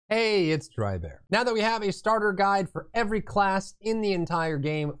Hey, it's Drybear. Now that we have a starter guide for every class in the entire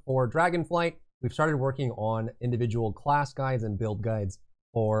game for Dragonflight, we've started working on individual class guides and build guides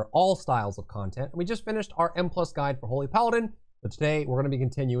for all styles of content. And we just finished our M+ guide for Holy Paladin, but today we're going to be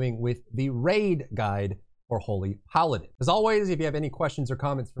continuing with the raid guide for Holy Paladin. As always, if you have any questions or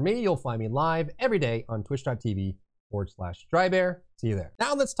comments for me, you'll find me live every day on twitch.tv/Drybear. See you there.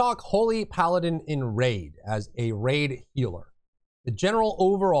 Now let's talk Holy Paladin in raid as a raid healer. The general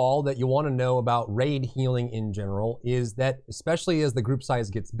overall that you want to know about raid healing in general is that, especially as the group size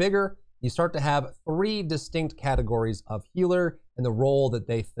gets bigger, you start to have 3 distinct categories of healer and the role that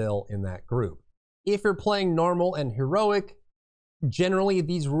they fill in that group. If you're playing normal and heroic, generally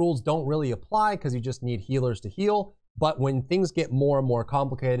these rules don't really apply because you just need healers to heal. But when things get more and more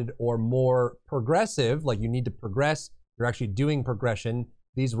complicated or more progressive, like you need to progress, you're actually doing progression,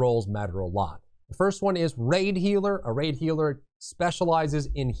 these roles matter a lot. The first one is raid healer. A raid healer specializes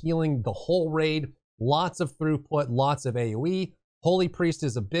in healing the whole raid, lots of throughput, lots of AoE. Holy Priest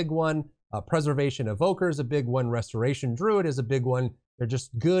is a big one. Preservation Evoker is a big one. Restoration Druid is a big one. They're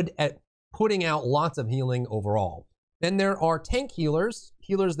just good at putting out lots of healing overall. Then there are tank healers,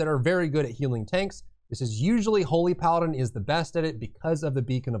 healers that are very good at healing tanks. This is usually Holy Paladin is the best at it because of the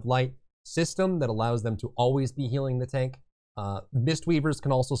Beacon of Light system that allows them to always be healing the tank. Mistweavers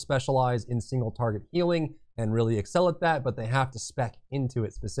can also specialize in single target healing and really excel at that, but they have to spec into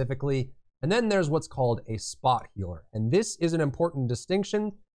it specifically. And then there's what's called a spot healer. And this is an important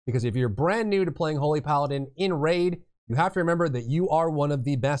distinction because if you're brand new to playing Holy Paladin in raid, you have to remember that you are one of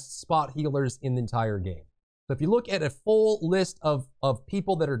the best spot healers in the entire game. So if you look at a full list of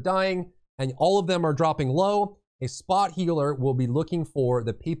people that are dying and all of them are dropping low, a spot healer will be looking for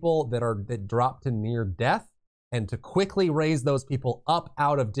the people that drop to near death and to quickly raise those people up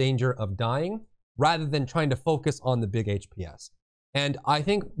out of danger of dying rather than trying to focus on the big HPS. And I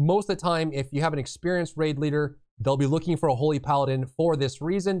think most of the time, if you have an experienced raid leader, they'll be looking for a Holy Paladin for this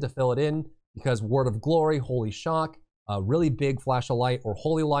reason to fill it in, because Word of Glory, Holy Shock, a really big Flash of Light or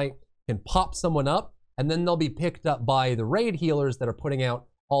Holy Light can pop someone up, and then they'll be picked up by the raid healers that are putting out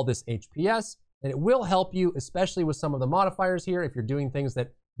all this HPS. And it will help you, especially with some of the modifiers here, if you're doing things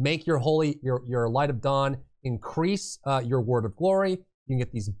that make your Light of Dawn increase your Word of Glory. You can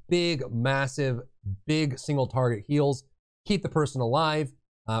get these big, massive, big single target heals, keep the person alive.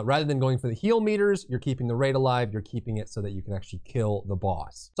 Rather than going for the heal meters, you're keeping the raid alive, you're keeping it so that you can actually kill the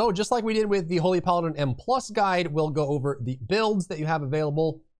boss. So just like we did with the Holy Paladin M+ guide, we'll go over the builds that you have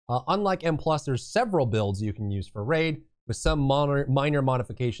available. Unlike M+, there's several builds you can use for raid with some minor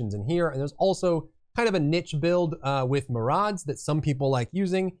modifications in here. And there's also kind of a niche build with Marauders that some people like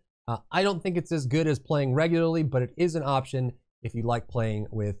using. I don't think it's as good as playing regularly, but it is an option if you like playing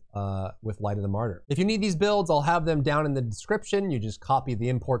with Light of the Martyr. If you need these builds, I'll have them down in the description. You just copy the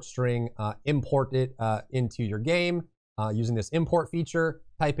import string, import it into your game using this import feature,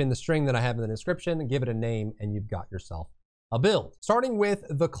 type in the string that I have in the description, give it a name, and you've got yourself a build. Starting with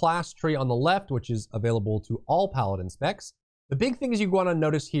the class tree on the left, which is available to all Paladin specs. The big things you want to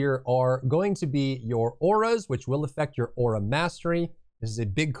notice here are going to be your auras, which will affect your aura mastery. This is a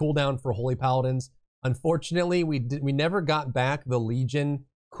big cooldown for Holy Paladins. Unfortunately, we never got back the Legion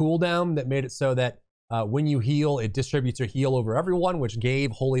cooldown that made it so that when you heal, it distributes your heal over everyone, which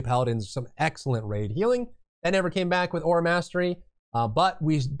gave Holy Paladins some excellent raid healing. That never came back with Aura Mastery, but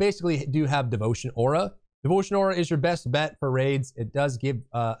we basically do have Devotion Aura. Devotion Aura is your best bet for raids. It does give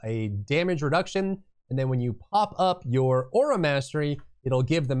a damage reduction, and then when you pop up your Aura Mastery, it'll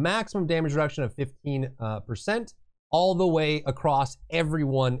give the maximum damage reduction of 15%. All the way across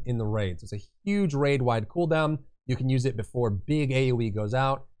everyone in the raid. So it's a huge raid-wide cooldown. You can use it before big AoE goes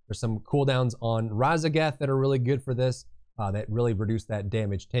out. There's some cooldowns on Razageth that are really good for this, that really reduce that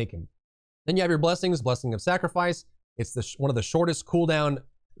damage taken. Then you have your blessings, Blessing of Sacrifice. It's one of the shortest cooldown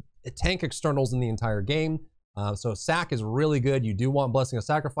tank externals in the entire game. So Sac is really good. You do want Blessing of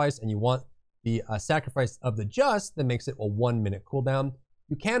Sacrifice, and you want the Sacrifice of the Just that makes it a 1-minute cooldown.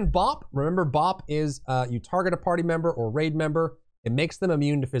 You can bop. Remember, bop is you target a party member or raid member. It makes them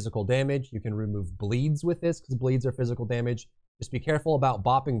immune to physical damage. You can remove bleeds with this because bleeds are physical damage. Just be careful about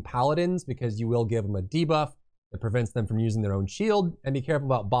bopping paladins because you will give them a debuff that prevents them from using their own shield. And be careful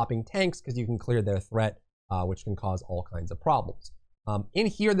about bopping tanks because you can clear their threat, which can cause all kinds of problems. In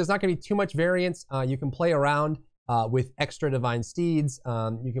here, there's not going to be too much variance. You can play around with extra Divine Steeds.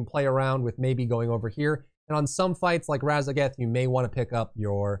 You can play around with maybe going over here. And on some fights like Razageth, you may want to pick up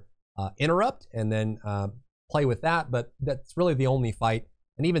your Interrupt and then play with that, but that's really the only fight.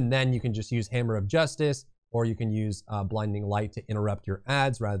 And even then, you can just use Hammer of Justice, or you can use Blinding Light to interrupt your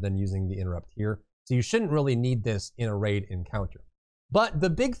ads rather than using the Interrupt here. So you shouldn't really need this in a raid encounter. But the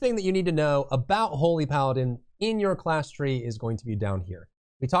big thing that you need to know about Holy Paladin in your class tree is going to be down here.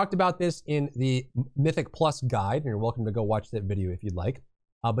 We talked about this in the Mythic Plus guide, and you're welcome to go watch that video if you'd like.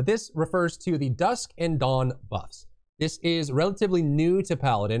 But this refers to the Dusk and Dawn buffs. This is relatively new to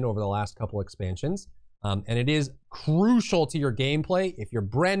Paladin over the last couple expansions, and it is crucial to your gameplay. If you're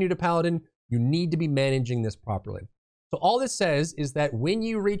brand new to Paladin, you need to be managing this properly. So all this says is that when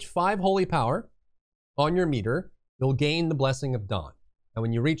you reach 5 Holy Power on your meter, you'll gain the Blessing of Dawn. And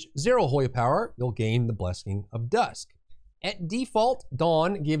when you reach 0 Holy Power, you'll gain the Blessing of Dusk. At default,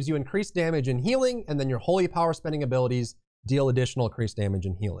 Dawn gives you increased damage and healing, and then your Holy Power spending abilities deal additional increased damage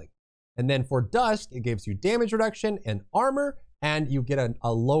and healing. And then for Dusk, it gives you damage reduction and armor, and you get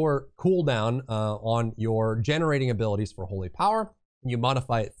a lower cooldown on your generating abilities for Holy Power. And you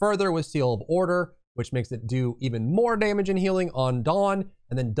modify it further with Seal of Order, which makes it do even more damage and healing on Dawn,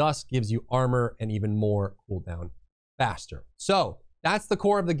 and then Dusk gives you armor and even more cooldown faster. So that's the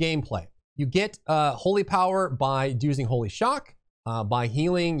core of the gameplay. You get Holy Power by using Holy Shock, by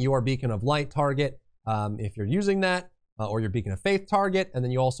healing your Beacon of Light target if you're using that, or your Beacon of Faith target, and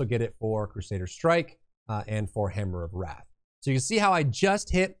then you also get it for Crusader Strike and for Hammer of Wrath. So you see how I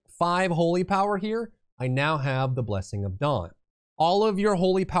just hit 5 Holy Power here? I now have the Blessing of Dawn. All of your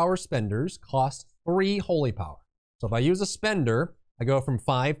Holy Power spenders cost 3 Holy Power. So if I use a spender, I go from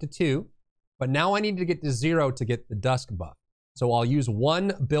 5 to 2, but now I need to get to 0 to get the Dusk buff. So I'll use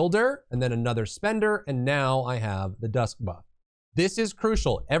 1 builder and then another spender, and now I have the Dusk buff. This is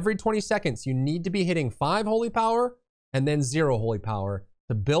crucial. Every 20 seconds, you need to be hitting 5 Holy Power and then 0 Holy Power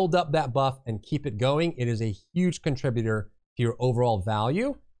to build up that buff and keep it going. It is a huge contributor to your overall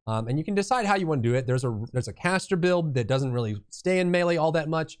value. And you can decide how you want to do it. There's a caster build that doesn't really stay in melee all that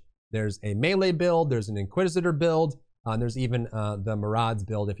much. There's a melee build. There's an Inquisitor build. And there's even the Maraud's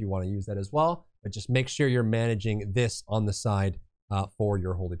build if you want to use that as well. But just make sure you're managing this on the side for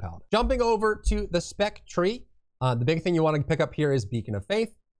your Holy Paladin. Jumping over to the spec tree, the big thing you want to pick up here is Beacon of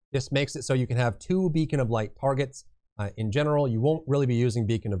Faith. This makes it so you can have 2 Beacon of Light targets. In general, you won't really be using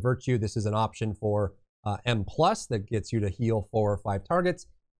Beacon of Virtue. This is an option for M+ that gets you to heal 4 or 5 targets.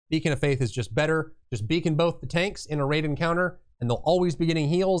 Beacon of Faith is just better. Just beacon both the tanks in a raid encounter, and they'll always be getting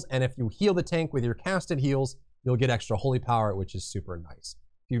heals. And if you heal the tank with your casted heals, you'll get extra Holy Power, which is super nice.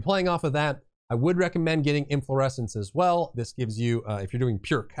 If you're playing off of that, I would recommend getting Inflorescence as well. This gives you, if you're doing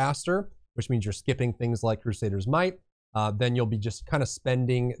pure caster, which means you're skipping things like Crusader's Might, then you'll be just kind of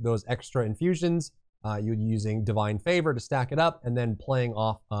spending those extra infusions. You're using Divine Favor to stack it up, and then playing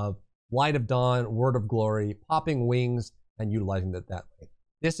off of Light of Dawn, Word of Glory, popping wings, and utilizing it that way.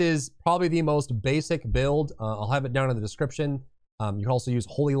 This is probably the most basic build. I'll have it down in the description. You can also use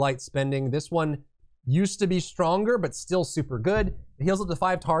Holy Light spending. This one used to be stronger, but still super good. It heals up to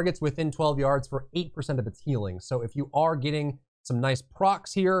 5 targets within 12 yards for 8% of its healing. So if you are getting some nice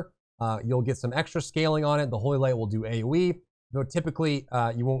procs here, you'll get some extra scaling on it. The Holy Light will do AoE, though typically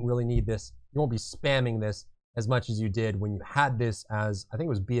you won't really need this. You won't be spamming this as much as you did when you had this as, I think it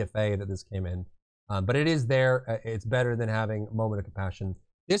was BFA that this came in. But it is there. It's better than having Moment of Compassion.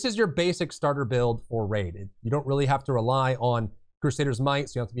 This is your basic starter build for raid. You don't really have to rely on Crusader's Might,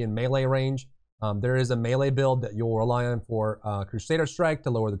 so you have to be in melee range. There is a melee build that you'll rely on for Crusader Strike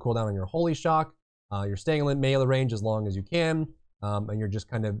to lower the cooldown on your Holy Shock. You're staying in melee range as long as you can, and you're just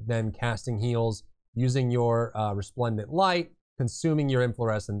kind of then casting heals, using your Resplendent Light, consuming your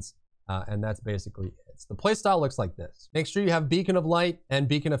Inflorescence, and that's basically it. The playstyle looks like this. Make sure you have Beacon of Light and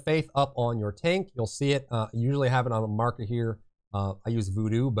Beacon of Faith up on your tank. You'll see it. Usually have it on a marker here. I use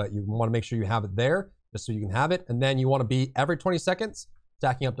Voodoo, but you want to make sure you have it there just so you can have it. And then you want to be every 20 seconds,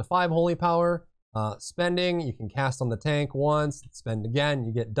 stacking up to 5 Holy Power, spending. You can cast on the tank once, spend again,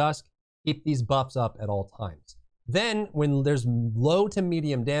 you get Dusk. Keep these buffs up at all times. Then when there's low to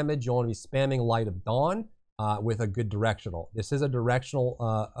medium damage, you'll want to be spamming Light of Dawn with a good directional. This is a directional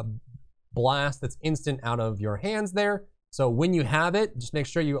blast that's instant out of your hands there. So when you have it, just make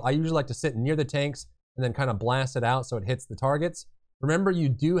sure I usually like to sit near the tanks and then kind of blast it out so it hits the targets. Remember, you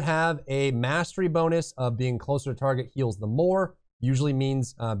do have a mastery bonus of being closer to target heals the more. Usually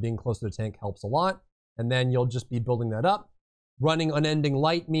means being closer to tank helps a lot. And then you'll just be building that up. Running Unending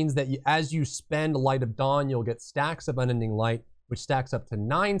Light means that as you spend Light of Dawn, you'll get stacks of Unending Light, which stacks up to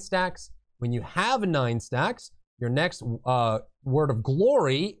 9 stacks. When you have 9 stacks, your next Word of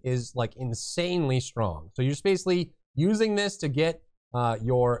Glory is like insanely strong. So you're just basically using this to get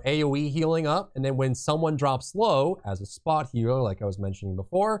your AoE healing up, and then when someone drops low as a spot healer, like I was mentioning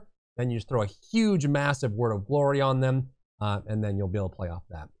before, then you just throw a huge, massive Word of Glory on them, and then you'll be able to play off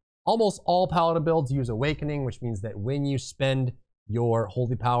that. Almost all Paladin builds use Awakening, which means that when you spend your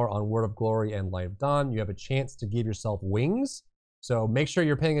Holy Power on Word of Glory and Light of Dawn, you have a chance to give yourself wings, So make sure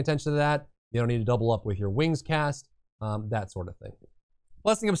you're paying attention to that. You don't need to double up with your wings cast, that sort of thing.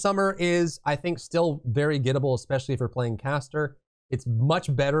 Blessing of Summer is, I think, still very gettable, especially if you're playing caster. It's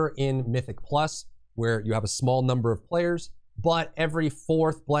much better in Mythic Plus, where you have a small number of players, but every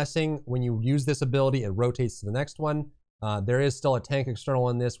 4th blessing, when you use this ability, it rotates to the next one. There is still a tank external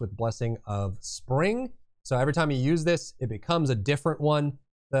in this with Blessing of Spring. So every time you use this, it becomes a different one.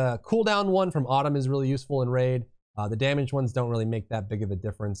 The cooldown one from Autumn is really useful in Raid. The damage ones don't really make that big of a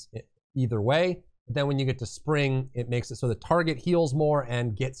difference either way. But then when you get to Spring, it makes it so the target heals more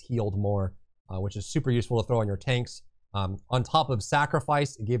and gets healed more, which is super useful to throw on your tanks. On top of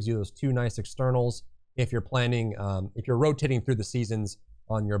Sacrifice, it gives you those 2 nice externals if you're planning, if you're rotating through the seasons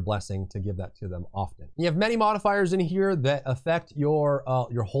on your blessing, to give that to them often. You have many modifiers in here that affect your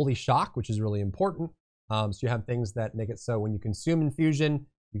Holy Shock, which is really important. So you have things that make it so when you consume infusion,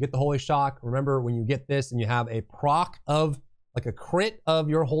 you get the Holy Shock. Remember, when you get this and you have a proc of, like a crit of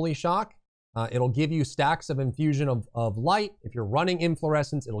your Holy Shock, it'll give you stacks of infusion of light. If you're running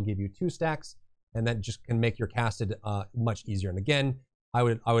Inflorescence, it'll give you 2 stacks, and that just can make your casted much easier. And again, I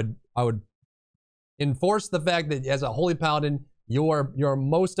would enforce the fact that as a Holy Paladin, you're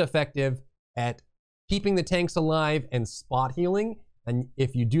most effective at keeping the tanks alive and spot healing. And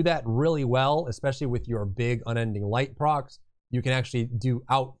if you do that really well, especially with your big Unending Light procs, you can actually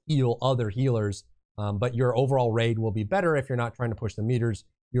out heal other healers. But your overall raid will be better if you're not trying to push the meters.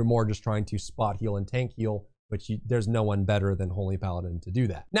 You're more just trying to spot heal and tank heal, which there's no one better than Holy Paladin to do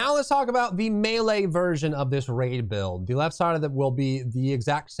that. Now let's talk about the melee version of this raid build. The left side of it will be the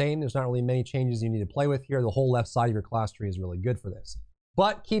exact same. There's not really many changes you need to play with here. The whole left side of your class tree is really good for this.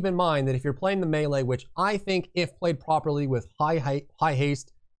 But keep in mind that if you're playing the melee, which I think if played properly with high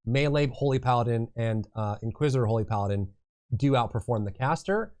haste, melee Holy Paladin and Inquisitor Holy Paladin do outperform the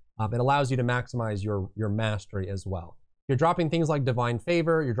caster. It allows you to maximize your mastery as well. You're dropping things like Divine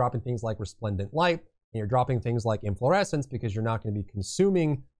Favor, you're dropping things like Resplendent Light, and you're dropping things like Inflorescence because you're not going to be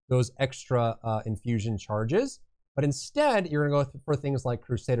consuming those extra infusion charges. But instead, you're going to go for things like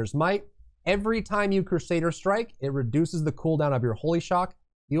Crusader's Might. Every time you Crusader Strike, it reduces the cooldown of your Holy Shock.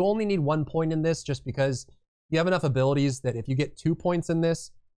 You only need 1 point in this just because you have enough abilities that if you get 2 points in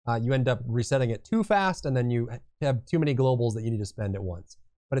this, you end up resetting it too fast, and then you have too many globals that you need to spend at once.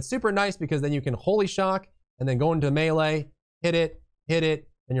 But it's super nice because then you can Holy Shock and then go into melee, hit it,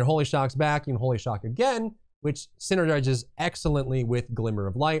 and your Holy Shock's back. You can Holy Shock again, which synergizes excellently with Glimmer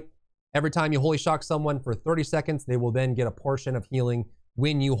of Light. Every time you Holy Shock someone for 30 seconds, they will then get a portion of healing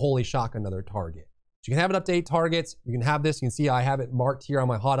when you Holy Shock another target. So you can have it up to 8 targets. You can have this. You can see I have it marked here on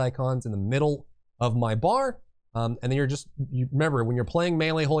my hot icons in the middle of my bar. And then you remember, when you're playing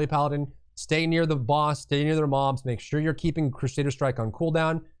melee Holy Paladin, stay near the boss, stay near their mobs. Make sure you're keeping Crusader Strike on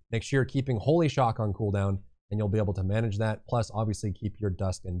cooldown. Make sure you're keeping Holy Shock on cooldown, and you'll be able to manage that. Plus, obviously, keep your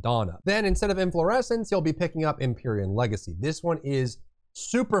Dusk and Dawn up. Then, instead of Inflorescence, you'll be picking up Empyrean Legacy. This one is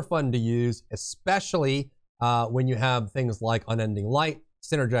super fun to use, especially when you have things like Unending Light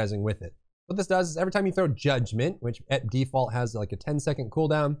synergizing with it. What this does is every time you throw Judgment, which at default has like a 10-second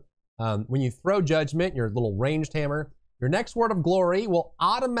cooldown, when you throw Judgment, your little ranged hammer, your next Word of Glory will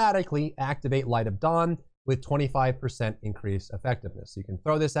automatically activate Light of Dawn with 25% increased effectiveness. So you can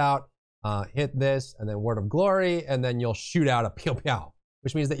throw this out, hit this, and then Word of Glory, and then you'll shoot out a pew pew,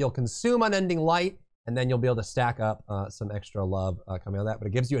 which means that you'll consume Unending Light, and then you'll be able to stack up some extra love coming out of that. But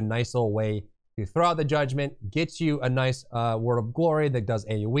it gives you a nice little way to throw out the Judgment, gets you a nice Word of Glory that does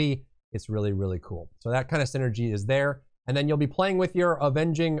AoE. It's really, really cool. So that kind of synergy is there. And then you'll be playing with your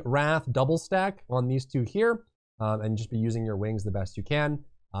Avenging Wrath double stack on these two here, and just be using your wings the best you can.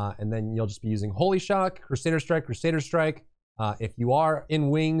 And then you'll just be using Holy Shock, Crusader Strike, Crusader Strike. If you are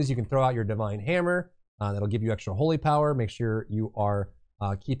in wings, you can throw out your Divine Hammer. That'll give you extra holy power. Make sure you are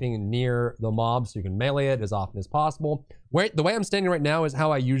keeping near the mob so you can melee it as often as possible. The way I'm standing right now is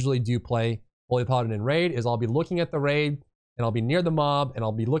how I usually do play Holy Paladin in Raid, is I'll be looking at the raid, and I'll be near the mob, and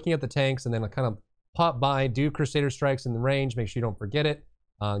I'll be looking at the tanks, and then I'll kind of pop by, do Crusader Strikes in the range, make sure you don't forget it,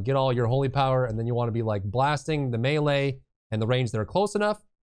 get all your holy power, and then you want to be like blasting the melee and the range that are close enough,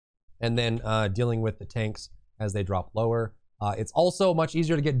 and then dealing with the tanks as they drop lower. It's also much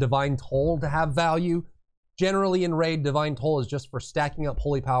easier to get Divine Toll to have value. Generally in Raid, Divine Toll is just for stacking up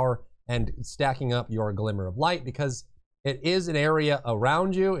holy power and stacking up your Glimmer of Light, because it is an area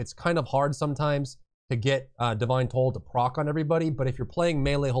around you. It's kind of hard sometimes to get Divine Toll to proc on everybody, but if you're playing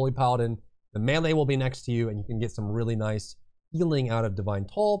melee Holy Paladin, the melee will be next to you, and you can get some really nice healing out of Divine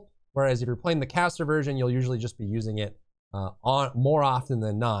Toll. Whereas if you're playing the caster version, you'll usually just be using it more often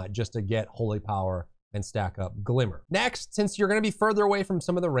than not just to get holy power and stack up Glimmer. Next, since you're going to be further away from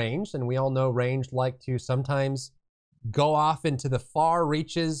some of the range, and we all know ranged like to sometimes go off into the far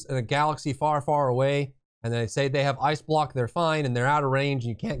reaches in a galaxy far, far away, and they say they have ice block, they're fine, and they're out of range, and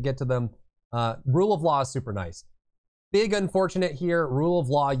you can't get to them. Rule of Law is super nice. Big unfortunate here, Rule of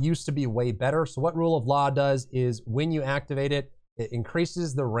Law used to be way better. So what Rule of Law does is when you activate it, it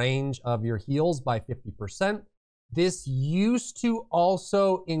increases the range of your heals by 50%. This used to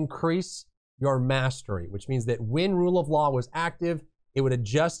also increase your mastery, which means that when Rule of Law was active, it would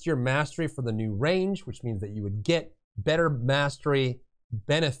adjust your mastery for the new range, which means that you would get better mastery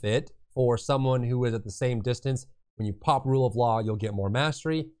benefit for someone who is at the same distance. When you pop Rule of Law, you'll get more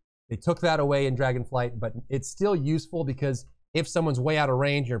mastery. They took that away in Dragonflight, but it's still useful because if someone's way out of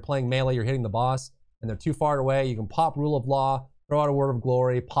range, you're playing melee, you're hitting the boss, and they're too far away, you can pop Rule of Law, throw out a Word of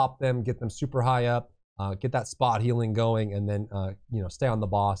Glory, pop them, get them super high up, get that spot healing going, and then stay on the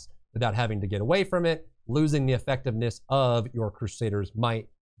boss without having to get away from it, losing the effectiveness of your Crusader's Might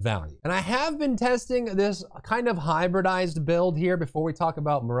value. And I have been testing this kind of hybridized build here before we talk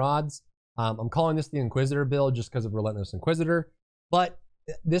about Maraud's. I'm calling this the Inquisitor build just because of Relentless Inquisitor, but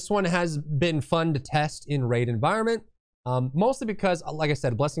this one has been fun to test in raid environment, mostly because, like I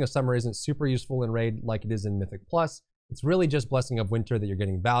said, Blessing of Summer isn't super useful in raid like it is in Mythic Plus. It's really just Blessing of Winter that you're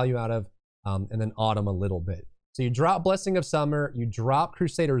getting value out of, and then Autumn a little bit. So you drop Blessing of Summer, you drop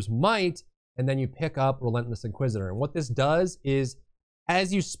Crusader's Might, and then you pick up Relentless Inquisitor. And what this does is,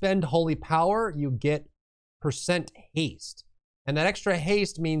 as you spend Holy Power, you get % haste. And that extra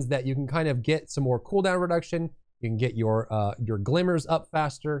haste means that you can kind of get some more cooldown reduction. You can get your glimmers up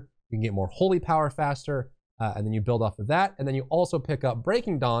faster. You can get more holy power faster, and then you build off of that. And then you also pick up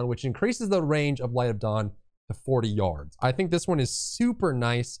Breaking Dawn, which increases the range of Light of Dawn to 40 yards. I think this one is super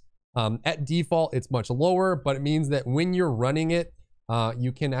nice. At default, it's much lower, but it means that when you're running it,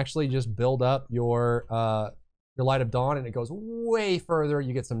 you can actually just build up your Light of Dawn, and it goes way further.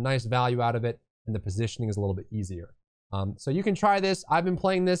 You get some nice value out of it, and the positioning is a little bit easier. So you can try this. I've been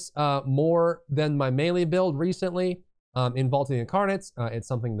playing this more than my melee build recently in Vault of the Incarnates. It's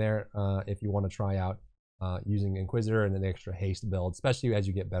something there if you want to try out using Inquisitor and an extra haste build, especially as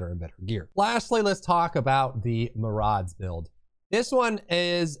you get better and better gear. Lastly, let's talk about the Maraud's build. This one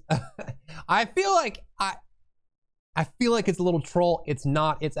is, I feel like it's a little troll. It's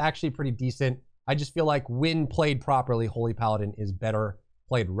not. It's actually pretty decent. I just feel like when played properly, Holy Paladin is better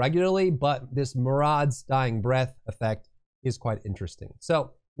played regularly, but this Maraud's Dying Breath effect is quite interesting.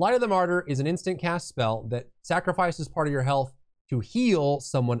 So Light of the Martyr is an instant cast spell that sacrifices part of your health to heal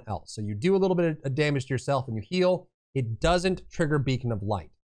someone else. So you do a little bit of damage to yourself and you heal. It doesn't trigger Beacon of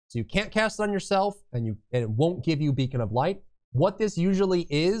Light. So you can't cast it on yourself, and it won't give you Beacon of Light. What this usually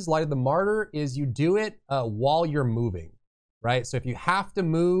is, Light of the Martyr, is you do it while you're moving, right? So if you have to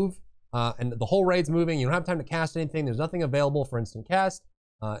move and the whole raid's moving, you don't have time to cast anything, there's nothing available for instant cast.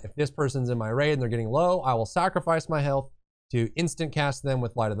 If this person's in my raid and they're getting low, I will sacrifice my health to instant cast them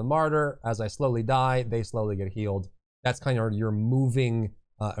with Light of the Martyr. As I slowly die, they slowly get healed. That's kind of your moving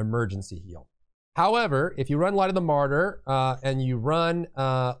emergency heal. However, if you run Light of the Martyr and you run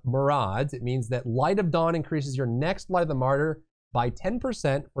Maraud's, it means that Light of Dawn increases your next Light of the Martyr by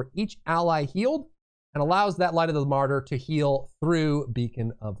 10% for each ally healed, and allows that Light of the Martyr to heal through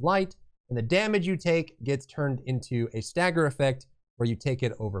Beacon of Light. And the damage you take gets turned into a stagger effect where you take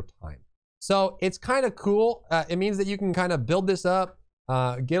it over time. So it's kind of cool. It means that you can kind of build this up,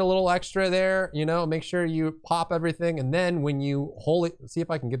 get a little extra there, make sure you pop everything. And then when you see if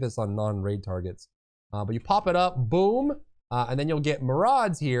I can get this on non-raid targets, but you pop it up, boom, and then you'll get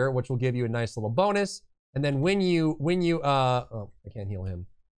Maraud's here, which will give you a nice little bonus. And then when you oh, I can't heal him.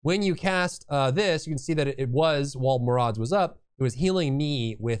 When you cast this, you can see that it was, while Maraud's was up, it was healing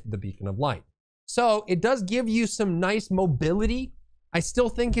me with the Beacon of Light. So it does give you some nice mobility. I still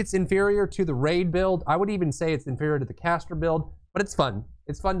think it's inferior to the raid build. I would even say it's inferior to the caster build, but it's fun.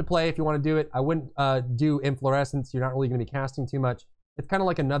 It's fun to play if you want to do it. I wouldn't do Inflorescence. You're not really going to be casting too much. It's kind of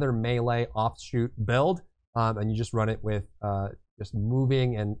like another melee offshoot build, and you just run it with just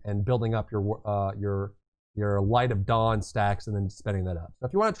moving and building up your Light of Dawn stacks and then spending that up. So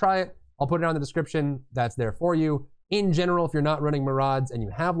if you want to try it, I'll put it down in the description. That's there for you. In general, if you're not running Maraud's and you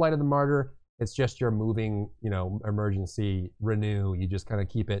have Light of the Martyr, it's just your moving, emergency renew. You just kind of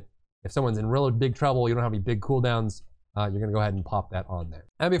keep it. If someone's in really big trouble, you don't have any big cooldowns, you're going to go ahead and pop that on there.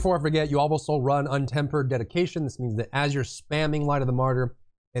 And before I forget, you also run Untempered Dedication. This means that as you're spamming Light of the Martyr,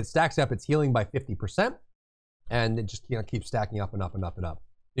 it stacks up its healing by 50%, and it just keeps stacking up and up and up and up.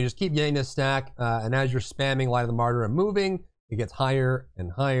 You just keep getting this stack, and as you're spamming Light of the Martyr and moving, it gets higher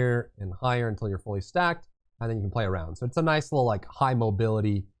and higher and higher until you're fully stacked, and then you can play around. So it's a nice little high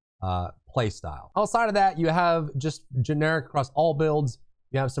mobility play style. Outside of that, you have just generic across all builds,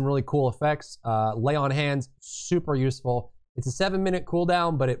 you have some really cool effects. Lay on Hands, super useful. It's a 7-minute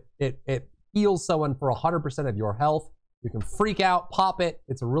cooldown, but it heals someone for 100% of your health. You can freak out, pop it.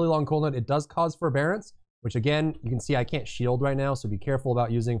 It's a really long cooldown. It does cause forbearance, which again, you can see I can't shield right now, so be careful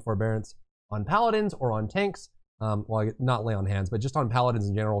about using forbearance on paladins or on tanks. Well, not Lay on Hands, but just on paladins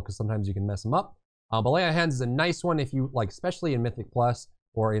in general, because sometimes you can mess them up. But Lay on Hands is a nice one if you, like, especially in Mythic Plus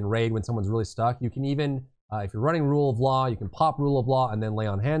or in Raid when someone's really stuck. You can even, if you're running Rule of Law, you can pop Rule of Law and then Lay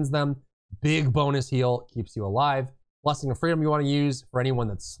on Hands them. Big bonus heal, keeps you alive. Blessing of Freedom you want to use for anyone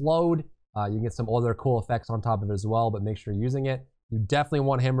that's slowed. You can get some other cool effects on top of it as well, but make sure you're using it. You definitely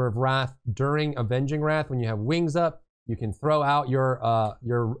want Hammer of Wrath during Avenging Wrath. When you have wings up, you can throw out your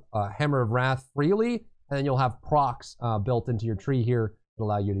Hammer of Wrath freely, and then you'll have procs built into your tree here that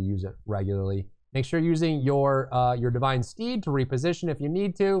allow you to use it regularly. Make sure you're using your Divine Steed to reposition if you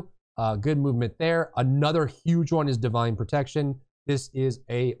need to. Good movement there. Another huge one is Divine Protection. This is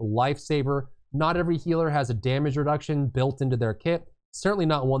a lifesaver. Not every healer has a damage reduction built into their kit. Certainly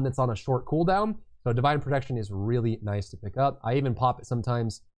not one that's on a short cooldown. So Divine Protection is really nice to pick up. I even pop it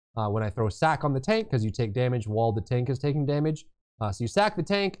sometimes when I throw Sack on the tank, because you take damage while the tank is taking damage. So you sack the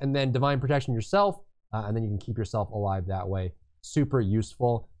tank and then Divine Protection yourself, and then you can keep yourself alive that way. Super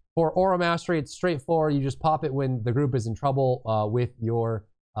useful. For Aura Mastery, it's straightforward. You just pop it when the group is in trouble with your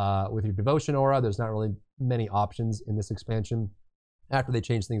Devotion Aura. There's not really many options in this expansion. After they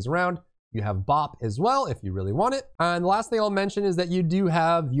change things around, you have Bop as well if you really want it. And the last thing I'll mention is that you do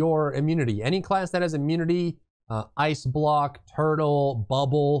have your immunity. Any class that has immunity, Ice Block, Turtle,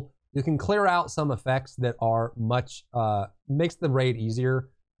 Bubble, you can clear out some effects that are much, makes the raid easier.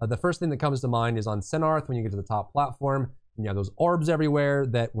 The first thing that comes to mind is on Senarth when you get to the top platform. And you have those orbs everywhere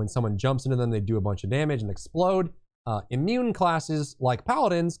that when someone jumps into them, they do a bunch of damage and explode. Immune classes like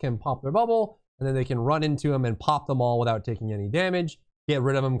Paladins can pop their bubble, and then they can run into them and pop them all without taking any damage. Get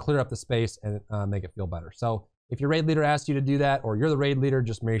rid of them, clear up the space, and make it feel better. So if your raid leader asks you to do that, or you're the raid leader,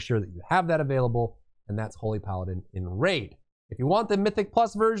 just make sure that you have that available, and that's Holy Paladin in Raid. If you want the Mythic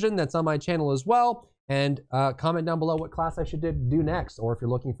Plus version, that's on my channel as well, and comment down below what class I should do next, or if you're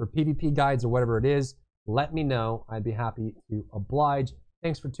looking for PvP guides or whatever it is, let me know. I'd be happy to oblige.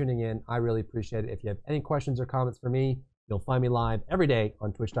 Thanks for tuning in. I really appreciate it. If you have any questions or comments for me, you'll find me live every day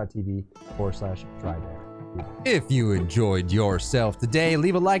on twitch.tv/Drybear. If you enjoyed yourself today,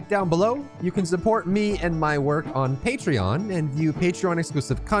 leave a like down below. You can support me and my work on Patreon and view Patreon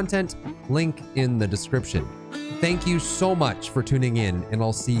exclusive content, link in the description. Thank you so much for tuning in, and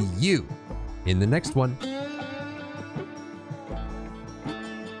I'll see you in the next one.